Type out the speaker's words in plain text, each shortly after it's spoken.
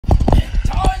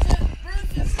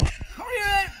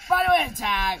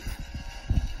attack!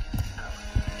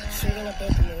 Shooting a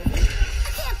big movie?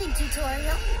 A camping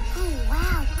tutorial. Oh,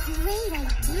 wow, great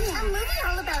idea. A movie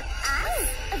all about us?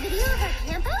 A video of our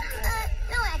camp out?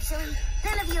 No, actually.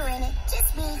 None of you are in it.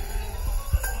 Just me.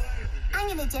 I'm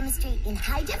going to demonstrate in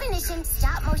high definition,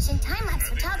 stop-motion, time-lapse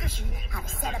photography how to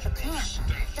set up a camp,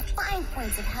 the fine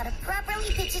points of how to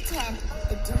properly pitch a tent,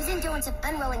 the do's and don'ts of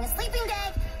unrolling a sleeping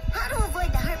bag, how to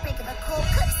avoid the heartbreak of a cold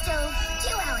cook stove,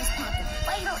 2 hours packed with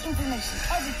vital information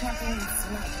every camper needs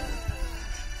to know.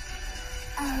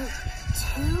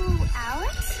 2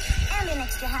 hours? And an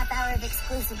extra half hour of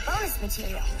exclusive bonus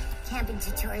material. Camping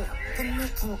tutorial, the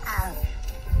making of.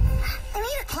 I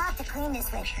need a cloth to clean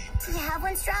this with. Do you have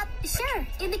one, Strop? Sure,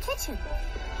 in the kitchen.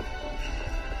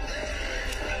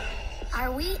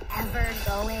 Are we ever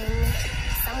going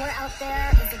somewhere out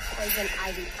there? Is a poison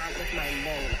ivy plant with my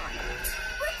name on it?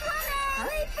 We're coming!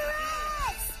 Wait for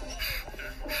us!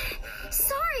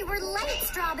 Sorry, we're late,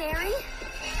 Strawberry.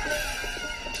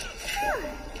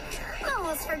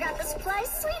 Almost forgot the supplies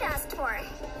Sweet asked for.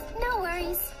 No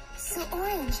worries. So,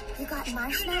 Orange, you got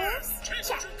marshmallows?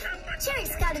 Check.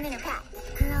 Cherry's got them in her pack.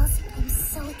 Girls, I'm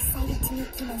so excited to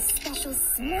make you my special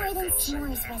s'more than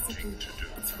s'mores recipe.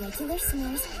 It's regular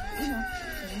s'mores, you know,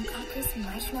 graham crackers,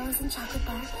 marshmallows, and chocolate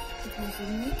bar with my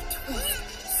unique twist.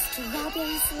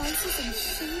 Strawberry slices and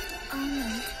shaved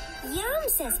almond. Yum,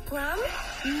 says Plum.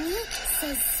 Meat,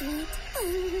 says Sweet.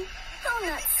 Oh,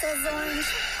 nuts, says Orange.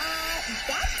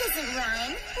 That doesn't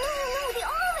rhyme. No, the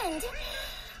almond.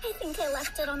 I think I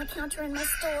left it on the counter in my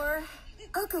store.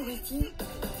 I'll go with you.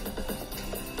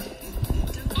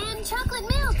 And chocolate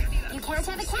milk. You can't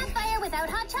have a campfire without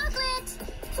hot chocolate.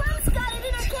 Plum's got it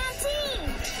in her canteen.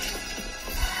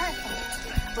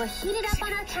 Perfect. We'll heat it up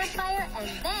on our campfire and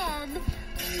then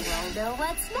we will know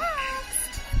what's next.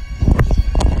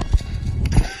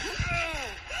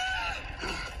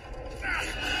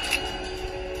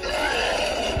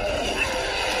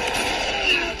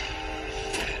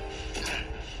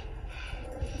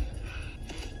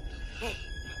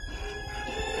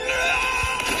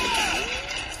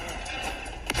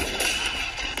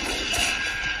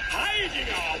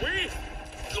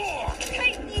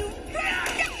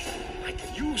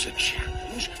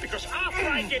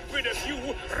 Get rid of you,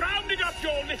 rounding up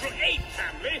your little ape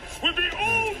family will be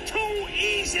all too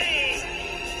easy!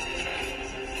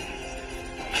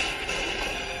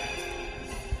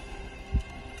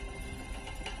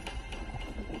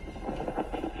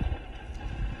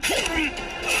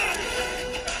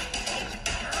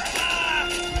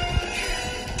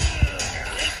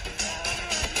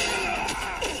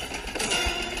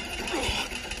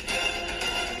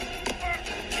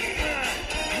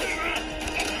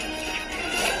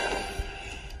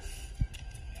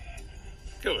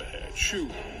 Go ahead, shoot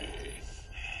me.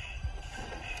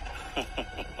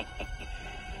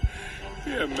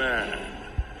 Be a man.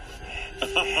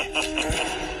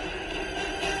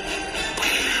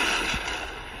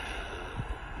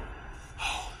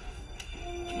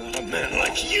 Not a man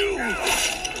like you.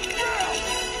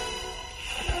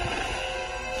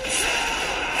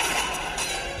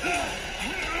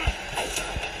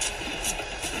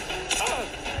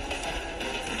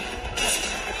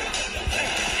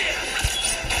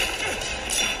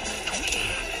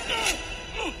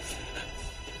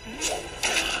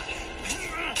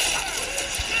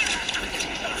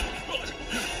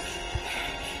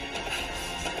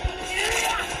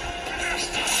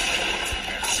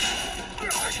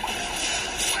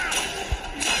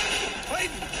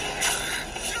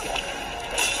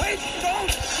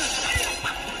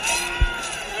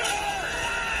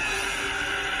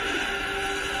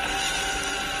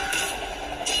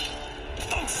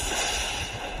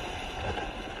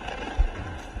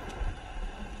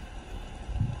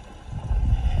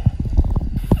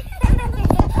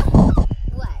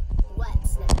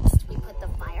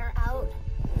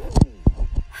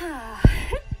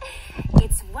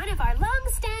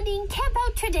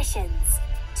 Traditions.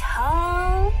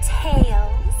 Tall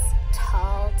tales.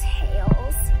 Tall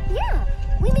tales. Yeah,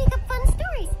 we make up fun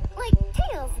stories, like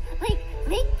tales, like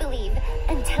make-believe,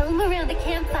 and tell them around the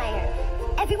campfire.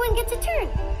 Everyone gets a turn.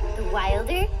 The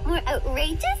wilder, more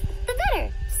outrageous, the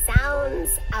better.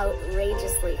 Sounds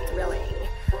outrageously thrilling.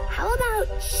 How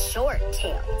about short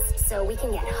tales, so we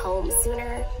can get home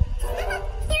sooner?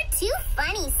 You're too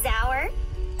funny, Sour.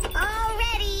 All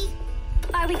ready.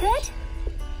 Are we good?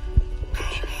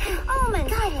 Oh my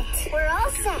God, we're all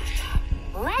set.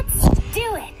 Let's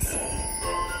do it.